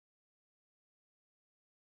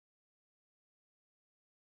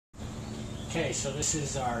Okay, so this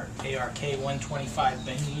is our ARK-125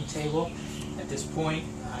 bending table. At this point,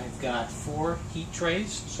 I've got 4 heat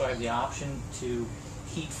trays, so I have the option to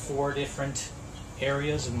heat 4 different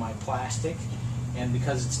areas of my plastic. And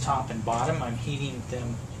because it's top and bottom, I'm heating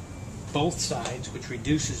them both sides, which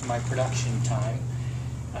reduces my production time,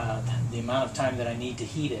 the amount of time that I need to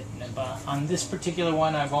heat it. But on this particular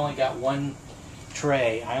one, I've only got 1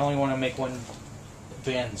 tray. I only want to make 1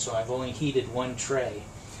 bend, so I've only heated 1 tray.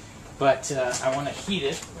 But I want to heat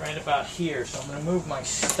it right about here, so I'm going to move my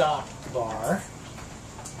stop bar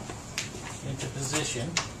into position.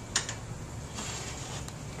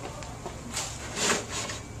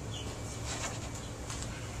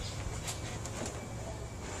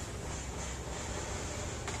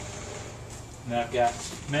 And I've got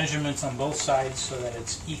measurements on both sides so that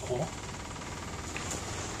it's equal.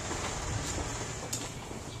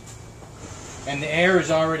 And the air is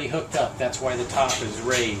already hooked up, that's why the top is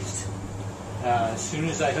raised. As soon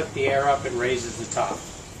as I hook the air up, it raises the top.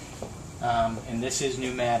 And this is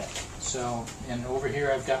pneumatic. So, and over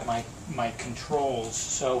here I've got my controls.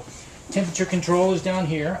 So, temperature control is down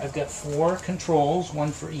here. I've got 4 controls,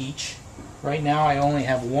 1 for each. Right now I only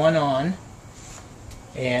have 1 on,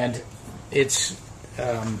 and it's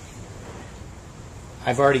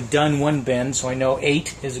I've already done 1 bend, so I know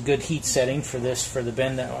 8 is a good heat setting for this, for the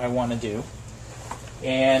bend that I want to do.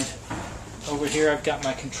 And over here I've got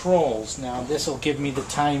my controls. Now this will give me the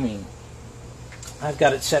timing. I've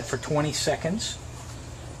got it set for 20 seconds.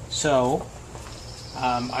 So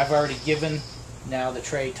I've already given now the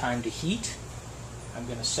tray time to heat. I'm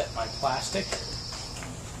going to set my plastic,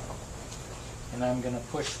 and I'm going to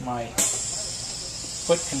push my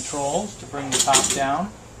foot controls to bring the top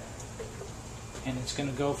down, and it's going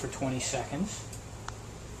to go for 20 seconds,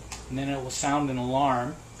 and then it will sound an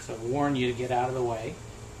alarm, so it'll warn you to get out of the way,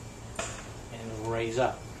 and it'll raise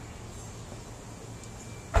up.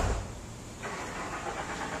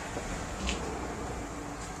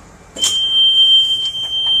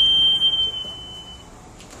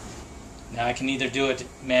 Now I can either do it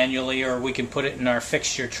manually, or we can put it in our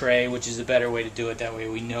fixture tray, which is a better way to do it. That way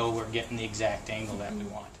we know we're getting the exact angle that we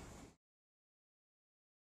want.